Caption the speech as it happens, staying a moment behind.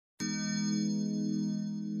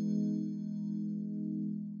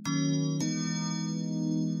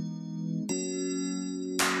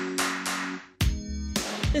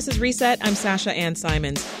This is Reset. I'm Sasha Ann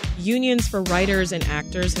Simons. Unions for writers and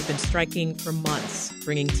actors have been striking for months,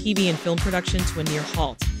 bringing TV and film production to a near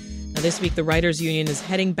halt. Now, this week, the Writers Union is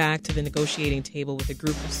heading back to the negotiating table with a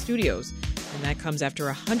group of studios, and that comes after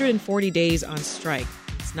 140 days on strike.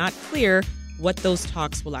 It's not clear what those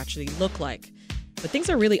talks will actually look like. But things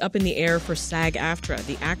are really up in the air for SAG-AFTRA,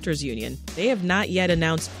 the actors union. They have not yet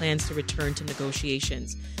announced plans to return to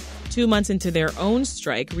negotiations. 2 months into their own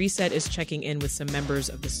strike, Reset is checking in with some members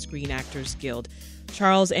of the Screen Actors Guild.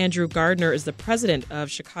 Charles Andrew Gardner is the president of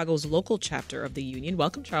Chicago's local chapter of the union.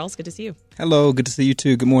 Welcome, Charles. Good to see you. Hello. Good to see you,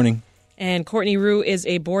 too. Good morning. And Courtney Rue is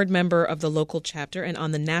a board member of the local chapter and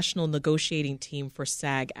on the national negotiating team for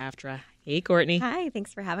SAG-AFTRA. Hey, Courtney. Hi.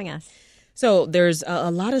 Thanks for having us. So there's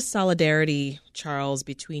a lot of solidarity, Charles,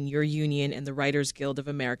 between your union and the Writers Guild of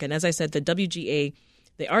America. And as I said, the WGA,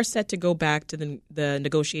 they are set to go back to the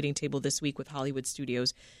negotiating table this week with Hollywood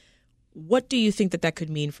studios. What do you think that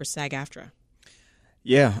could mean for SAG-AFTRA?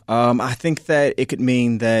 Yeah, I think that it could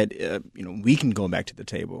mean that we can go back to the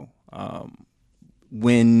table.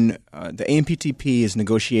 When the AMPTP is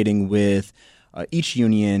negotiating with each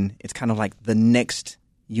union, it's kind of like the next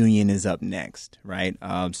union is up next, right?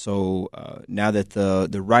 So now that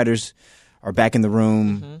the writers are back in the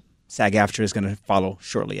room, SAG-AFTRA is going to follow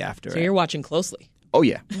shortly after. So you're watching closely. Oh,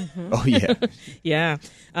 yeah. Oh, yeah. Yeah.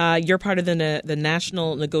 You're part of the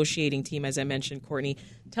national negotiating team, as I mentioned, Courtney.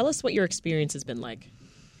 Tell us what your experience has been like.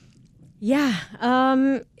 Yeah.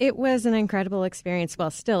 It was an incredible experience. Well,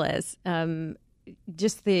 still is.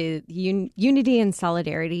 Just the unity and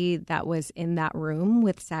solidarity that was in that room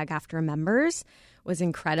with SAG-AFTRA members was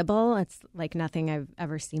incredible. It's like nothing I've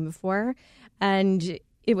ever seen before. And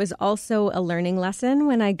it was also a learning lesson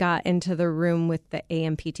when I got into the room with the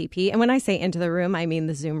AMPTP. And when I say into the room, I mean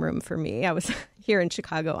the Zoom room for me. I was here in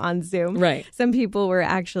Chicago on Zoom. Right. Some people were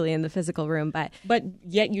actually in the physical room. But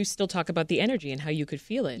yet you still talk about the energy and how you could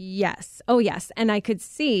feel it. Yes. Oh, yes. And I could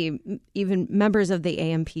see even members of the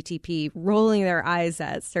AMPTP rolling their eyes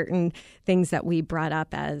at certain things that we brought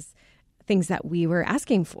up as things that we were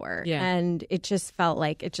asking for. Yeah. And it just felt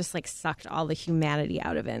like it just like sucked all the humanity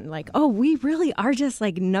out of it. And like, oh, we really are just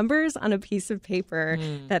like numbers on a piece of paper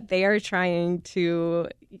that they are trying to,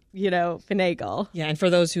 finagle. Yeah. And for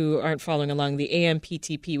those who aren't following along, the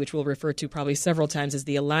AMPTP, which we'll refer to probably several times, is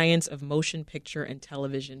the Alliance of Motion Picture and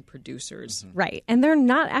Television Producers. Right. And they're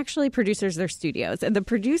not actually producers, they're studios. And the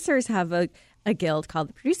producers have a guild called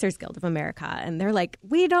the Producers Guild of America. And they're like,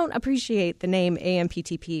 we don't appreciate the name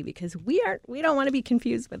AMPTP because we don't want to be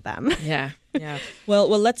confused with them. Yeah. Well,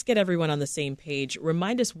 let's get everyone on the same page.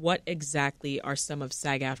 Remind us what exactly are some of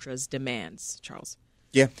SAG-AFTRA's demands, Charles?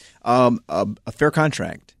 Yeah, a fair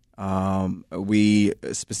contract. We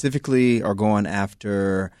specifically are going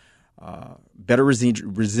after better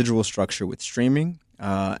residual structure with streaming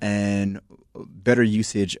and better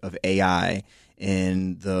usage of AI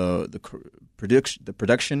in the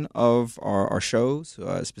production of our shows,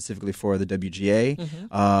 specifically for the WGA,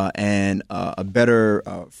 and a better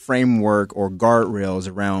framework or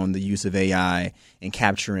guardrails around the use of AI in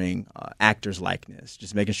capturing actors' likeness,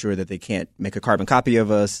 just making sure that they can't make a carbon copy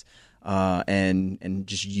of us and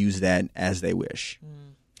just use that as they wish.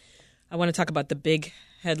 I want to talk about the big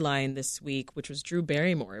headline this week, which was Drew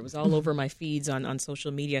Barrymore. It was all over my feeds on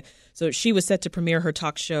social media. So she was set to premiere her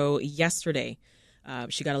talk show yesterday.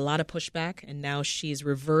 She got a lot of pushback, and now she's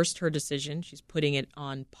reversed her decision. She's putting it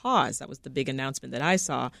on pause. That was the big announcement that I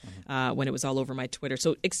saw when it was all over my Twitter.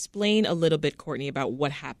 So explain a little bit, Courtney, about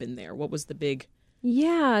what happened there. What was the big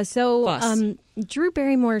fuss? Drew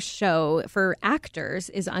Barrymore's show for actors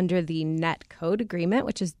is under the net code agreement,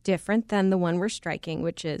 which is different than the one we're striking,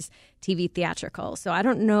 which is TV theatrical. So I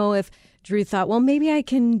don't know if Drew thought, well, maybe I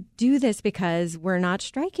can do this because we're not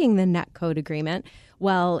striking the net code agreement.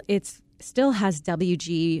 Well, it's still has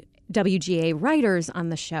WGA writers on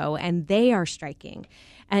the show, and they are striking.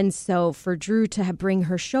 And so for Drew to bring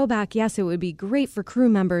her show back, yes, it would be great for crew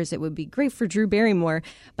members. It would be great for Drew Barrymore,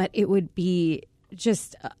 but it would be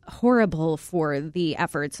just horrible for the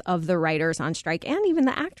efforts of the writers on strike and even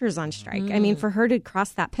the actors on strike. I mean, for her to cross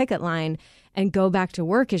that picket line and go back to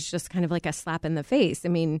work is just kind of like a slap in the face. I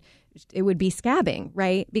mean, it would be scabbing,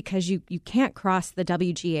 right? Because you can't cross the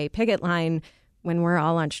WGA picket line when we're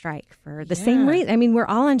all on strike for the same reason. I mean, we're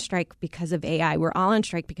all on strike because of AI. We're all on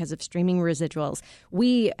strike because of streaming residuals.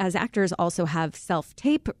 We, as actors, also have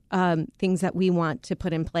self-tape things that we want to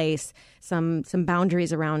put in place, some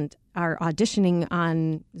boundaries around our auditioning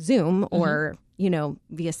on Zoom or,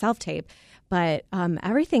 via self-tape. But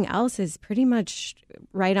everything else is pretty much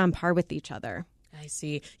right on par with each other. I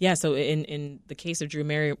see. Yeah, so in the case of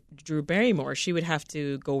Drew Barrymore, she would have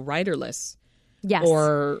to go riderless Yes.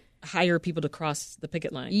 or hire people to cross the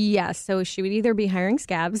picket line. Yes. So she would either be hiring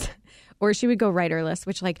scabs or she would go writerless,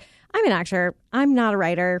 which, like, I'm an actor. I'm not a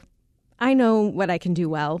writer. I know what I can do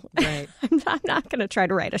well. Right. I'm not going to try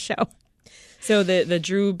to write a show. So the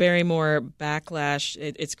Drew Barrymore backlash,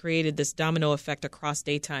 it's created this domino effect across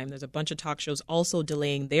daytime. There's a bunch of talk shows also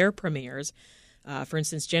delaying their premieres. For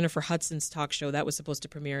instance, Jennifer Hudson's talk show, that was supposed to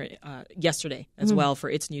premiere yesterday as well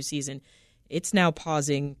for its new season. It's now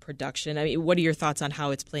pausing production. I mean, what are your thoughts on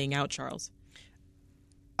how it's playing out, Charles?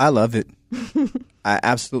 I love it. I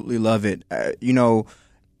absolutely love it.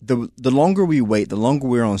 The longer we wait, the longer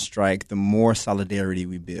we're on strike, the more solidarity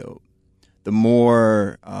we build. The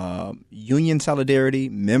more union solidarity,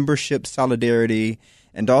 membership solidarity,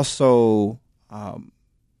 and also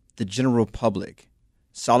the general public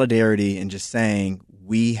solidarity, and just saying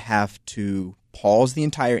we have to pause the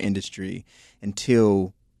entire industry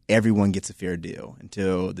until everyone gets a fair deal,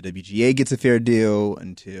 until the WGA gets a fair deal,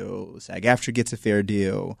 until SAG-AFTRA gets a fair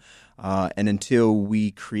deal, and until we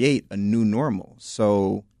create a new normal.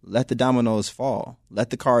 So let the dominoes fall. Let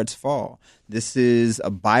the cards fall. This is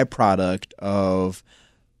a byproduct of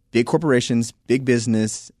big corporations, big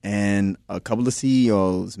business, and a couple of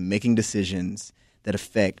CEOs making decisions that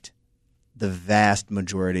affect the vast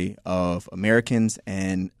majority of Americans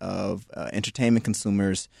and of entertainment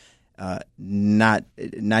consumers, not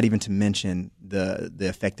even to mention the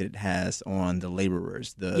effect that it has on the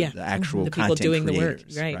laborers, the actual the people content doing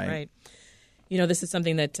creators. the work. Right. This is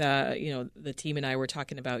something that, the team and I were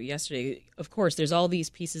talking about yesterday. Of course, there's all these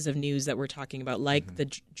pieces of news that we're talking about, like the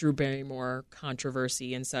Drew Barrymore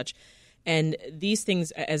controversy and such. And these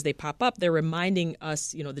things, as they pop up, they're reminding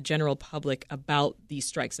us, the general public about these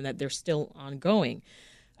strikes and that they're still ongoing.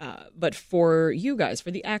 But for you guys,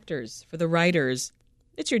 for the actors, for the writers,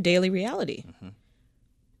 it's your daily reality.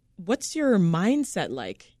 What's your mindset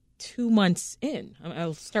like 2 months in?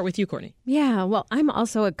 I'll start with you, Courtney. Yeah, well, I'm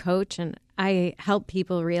also a coach, and I help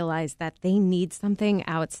people realize that they need something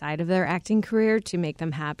outside of their acting career to make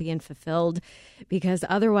them happy and fulfilled, because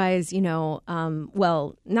otherwise,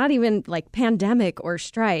 not even like pandemic or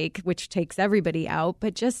strike, which takes everybody out,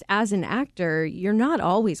 but just as an actor, you're not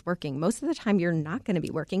always working. Most of the time, you're not going to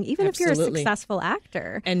be working, even if you're a successful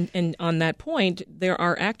actor. And on that point, there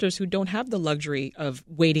are actors who don't have the luxury of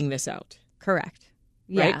waiting this out. Correct.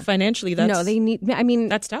 Right? Yeah. Financially,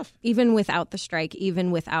 that's tough. Even without the strike,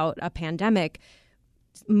 even without a pandemic,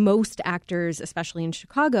 most actors, especially in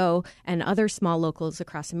Chicago and other small locals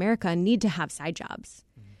across America, need to have side jobs.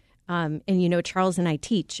 And, Charles and I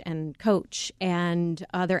teach and coach, and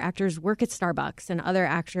other actors work at Starbucks, and other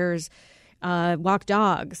actors walk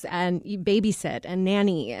dogs and babysit and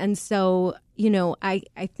nanny. And so, I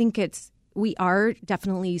think we are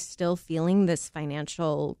definitely still feeling this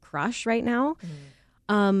financial crush right now.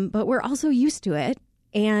 But we're also used to it.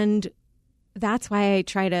 And that's why I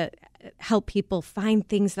try to help people find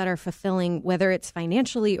things that are fulfilling, whether it's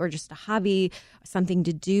financially or just a hobby, something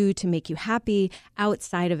to do to make you happy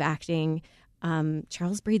outside of acting.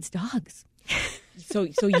 Charles breeds dogs. So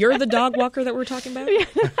you're the dog walker that we're talking about,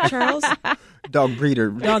 Charles? Dog breeder.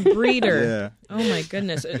 Dog breeder. Yeah. Oh, my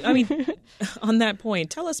goodness. I mean, on that point,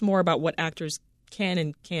 tell us more about what actors can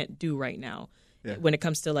and can't do right now when it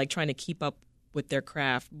comes to like trying to keep up with their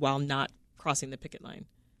craft while not crossing the picket line.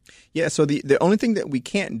 Yeah, so the only thing that we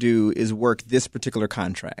can't do is work this particular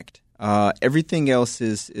contract. Everything else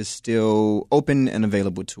is still open and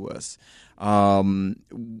available to us.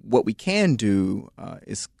 What we can do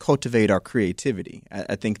is cultivate our creativity.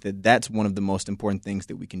 I think that's one of the most important things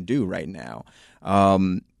that we can do right now.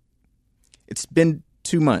 It's been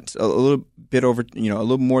 2 months, a little bit over, a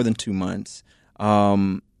little more than 2 months.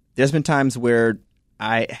 There's been times where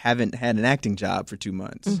I haven't had an acting job for 2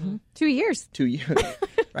 months. 2 years. 2 years.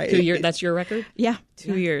 Right. 2 years. That's your record? Yeah.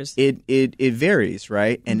 2 years. It varies,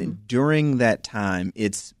 right? And during that time,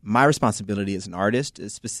 it's my responsibility as an artist,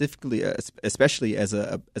 especially as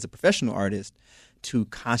a professional artist, to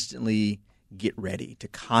constantly get ready, to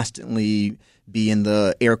constantly be in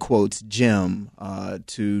the air quotes gym,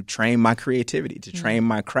 to train my creativity, to train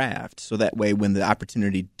my craft, so that way when the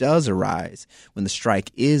opportunity does arise, when the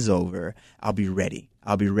strike is over, I'll be ready.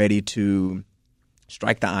 I'll be ready to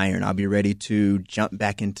strike the iron. I'll be ready to jump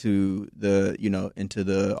back into the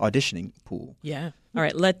auditioning pool. Yeah. All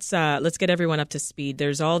right. Let's get everyone up to speed.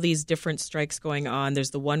 There's all these different strikes going on. There's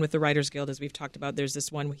the one with the Writers Guild, as we've talked about. There's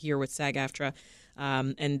this one here with SAG-AFTRA.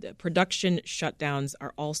 And production shutdowns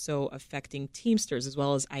are also affecting Teamsters as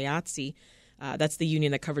well as IATSE. That's the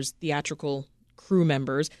union that covers theatrical crew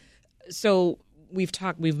members. So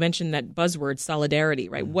we've mentioned that buzzword solidarity,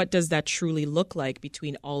 right? What does that truly look like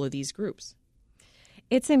between all of these groups?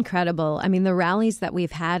 It's incredible. I mean, the rallies that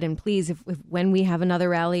we've had, and please, if when we have another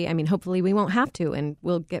rally, I mean, hopefully we won't have to, and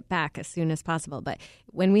we'll get back as soon as possible. But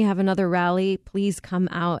when we have another rally, please come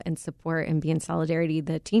out and support and be in solidarity.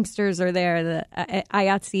 The Teamsters are there, the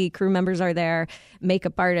IATSE crew members are there,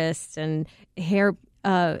 makeup artists and hair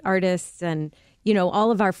artists, and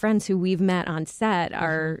all of our friends who we've met on set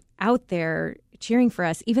are out there cheering for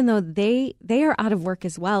us, even though they are out of work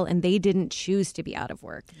as well, and they didn't choose to be out of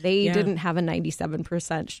work. They didn't have a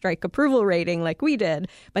 97% strike approval rating like we did,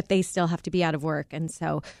 but they still have to be out of work. And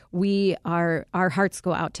so our hearts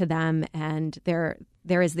go out to them. And there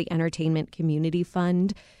is the Entertainment Community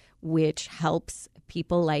Fund, which helps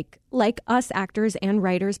people like us, actors and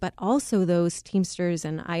writers, but also those Teamsters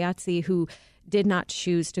and IATSE who did not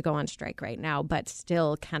choose to go on strike right now, but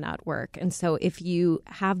still cannot work. And so if you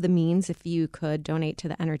have the means, if you could donate to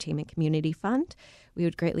the Entertainment Community Fund, we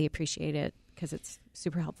would greatly appreciate it because it's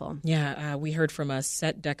super helpful. Yeah, we heard from a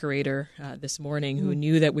set decorator this morning who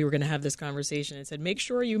knew that we were going to have this conversation and said, make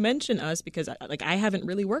sure you mention us because I haven't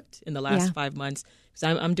really worked in the last 5 months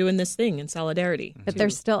because I'm doing this thing in solidarity. But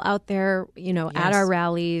they're still out there, at our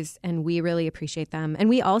rallies, and we really appreciate them. And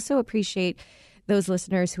we also appreciate those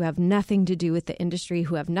listeners who have nothing to do with the industry,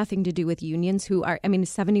 who have nothing to do with unions,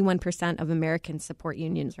 71% of Americans support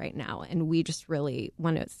unions right now. And we just really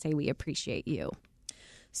want to say we appreciate you.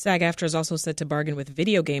 SAG-AFTRA is also set to bargain with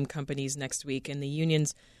video game companies next week, and the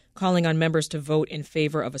union's calling on members to vote in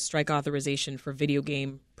favor of a strike authorization for video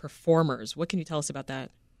game performers. What can you tell us about that?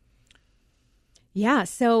 Yeah,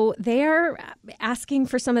 so they're asking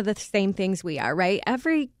for some of the same things we are, right?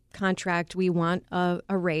 Every contract, we want a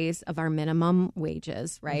raise of our minimum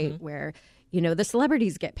wages, right? Where, the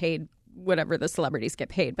celebrities get paid whatever the celebrities get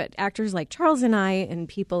paid. But actors like Charles and I and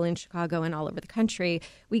people in Chicago and all over the country,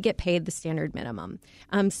 we get paid the standard minimum.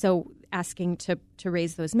 So asking to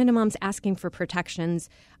raise those minimums, asking for protections.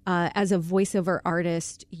 As a voiceover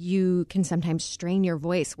artist, you can sometimes strain your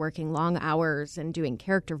voice working long hours and doing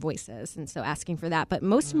character voices. And so asking for that. But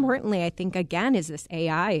most importantly, I think, again, is this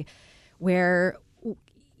AI where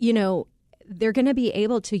they're going to be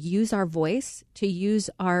able to use our voice, to use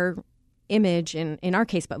our image in our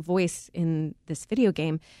case, but voice in this video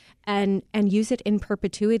game, and use it in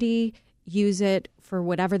perpetuity, use it for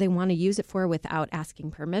whatever they want to use it for without asking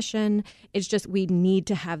permission. It's just we need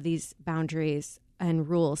to have these boundaries and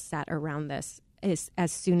rules set around this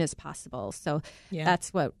as soon as possible. So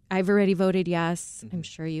that's what I've already voted yes. I'm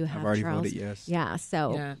sure you have, I've already Charles. voted yes. Yeah.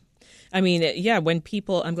 So. Yeah. I mean, when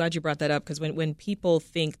people, I'm glad you brought that up because when people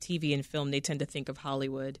think TV and film, they tend to think of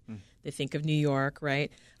Hollywood. They think of New York,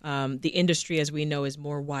 right? The industry, as we know, is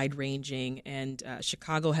more wide-ranging, and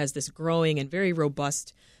Chicago has this growing and very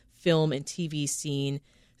robust film and TV scene.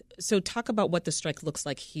 So talk about what the strike looks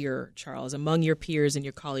like here, Charles, among your peers and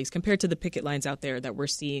your colleagues, compared to the picket lines out there that we're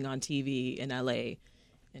seeing on TV in L.A.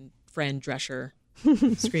 and Fran Drescher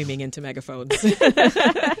screaming into megaphones.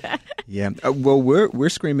 Yeah, well, we're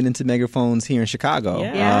screaming into megaphones here in Chicago.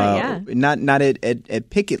 Not at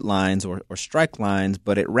picket lines or strike lines,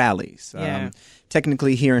 but at rallies.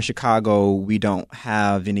 Technically, here in Chicago, we don't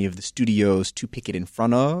have any of the studios to picket in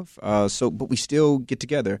front of. But we still get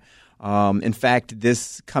together. In fact,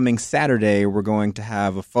 this coming Saturday, we're going to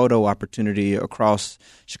have a photo opportunity across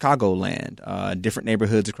Chicagoland, different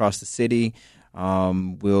neighborhoods across the city.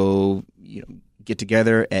 We'll get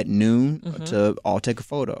together at noon to all take a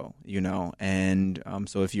photo, And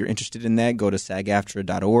so if you're interested in that, go to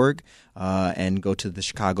SAG-AFTRA.org and go to the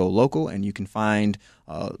Chicago local, and you can find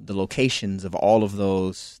the locations of all of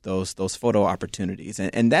those photo opportunities.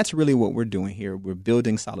 And that's really what we're doing here. We're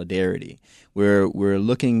building solidarity. We're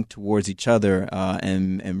looking towards each other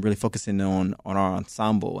and really focusing on our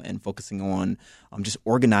ensemble and focusing on just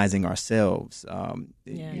organizing ourselves. How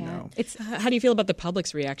do you feel about the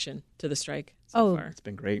public's reaction to the strike so far? It's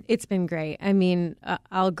been great. It's been great. I mean,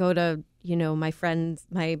 I'll go to, my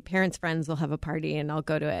parents' friends will have a party and I'll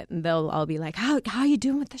go to it and they'll all be like, how are you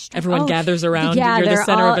doing with the strike? Everyone gathers around. You're the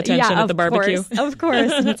center of attention at the barbecue. Of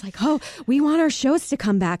course. And it's like, we want our shows to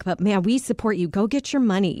come back, but man, we support you. Go get your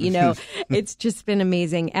money. It's just been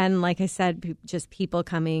amazing. And like I said, just people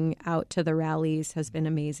coming out to the rallies has been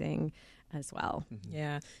amazing as well.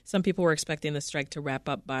 Yeah. Some people were expecting the strike to wrap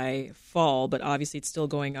up by fall, but obviously it's still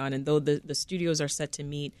going on. And though the studios are set to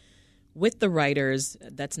meet with the writers,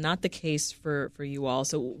 that's not the case for you all.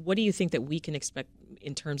 So what do you think that we can expect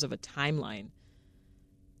in terms of a timeline?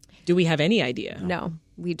 Do we have any idea? No,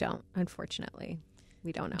 we don't, unfortunately.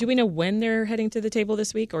 We don't know. Do we know when they're heading to the table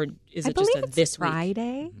this week, or is it just this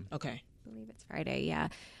Friday? week? Okay. I believe it's Friday, yeah.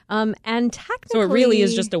 And technically... So it really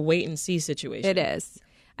is just a wait-and-see situation. It is.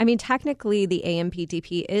 I mean, technically, the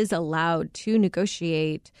AMPTP is allowed to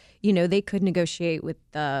negotiate. You know, they could negotiate with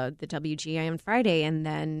the WGA on Friday, and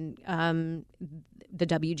then the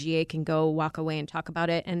WGA can go walk away and talk about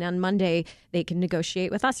it. And on Monday, they can negotiate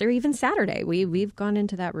with us, or even Saturday. We've gone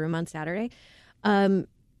into that room on Saturday.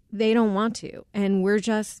 They don't want to, and we're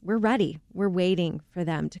ready. We're waiting for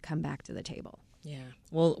them to come back to the table. Yeah.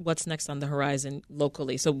 Well, what's next on the horizon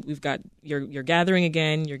locally? So we've got you're gathering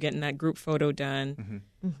again. You're getting that group photo done,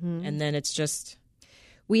 and then it's just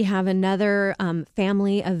we have another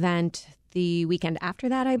family event the weekend after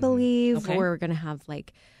that, I believe. Okay. We're going to have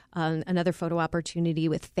like another photo opportunity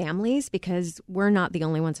with families because we're not the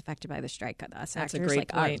only ones affected by the strike. Us That's actors, a great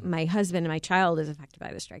point. my husband and my child is affected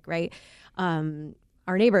by the strike, right?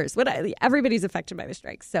 Our neighbors, everybody's affected by the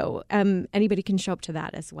strike. So anybody can show up to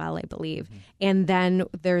that as well, I believe. And then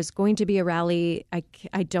there's going to be a rally.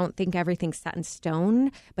 I don't think everything's set in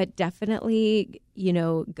stone, but definitely,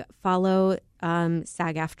 follow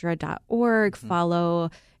SAG-AFTRA.org. Follow,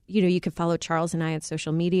 you can follow Charles and I on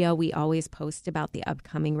social media. We always post about the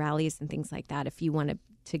upcoming rallies and things like that if you want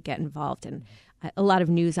to get involved. And a lot of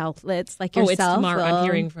news outlets like yourself. It's tomorrow. I'm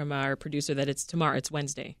hearing from our producer that it's tomorrow. It's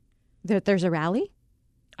Wednesday. There's a rally?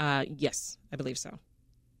 Yes, I believe so.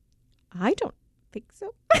 I don't think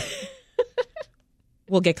so.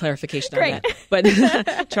 We'll get clarification on that.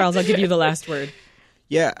 But Charles, I'll give you the last word.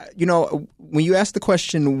 Yeah, when you ask the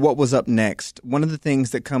question, what was up next, one of the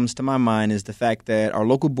things that comes to my mind is the fact that our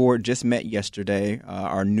local board just met yesterday,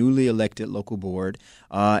 our newly elected local board.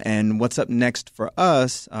 And what's up next for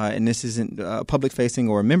us, and this isn't public-facing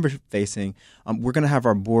or member-facing, we're going to have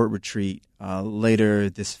our board retreat later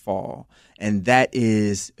this fall. And that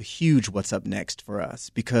is a huge what's up next for us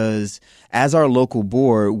because as our local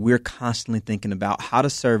board, we're constantly thinking about how to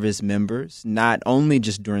service members, not only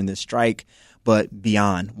just during the strike, but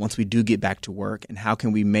beyond once we do get back to work, and how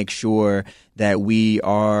can we make sure that we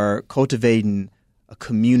are cultivating a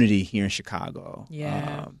community here in Chicago.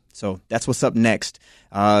 Yeah. So that's what's up next.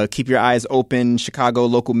 Keep your eyes open, Chicago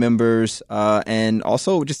local members, and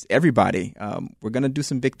also just everybody. We're going to do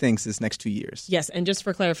some big things this next 2 years. Yes, and just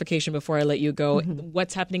for clarification before I let you go,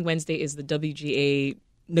 what's happening Wednesday is the WGA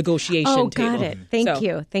negotiation table. Got it.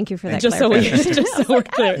 Thank you for that. Just so we're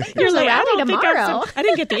clear. You're like, I don't think tomorrow. I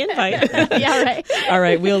didn't get the invite. Yeah, right. All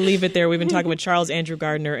right, we'll leave it there. We've been talking with Charles Andrew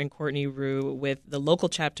Gardner and Courtney Rue with the local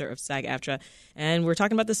chapter of SAG-AFTRA, and we're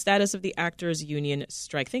talking about the status of the Actors Union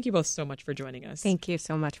strike. Thank you both so much for joining us. Thank you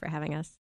so much for having us.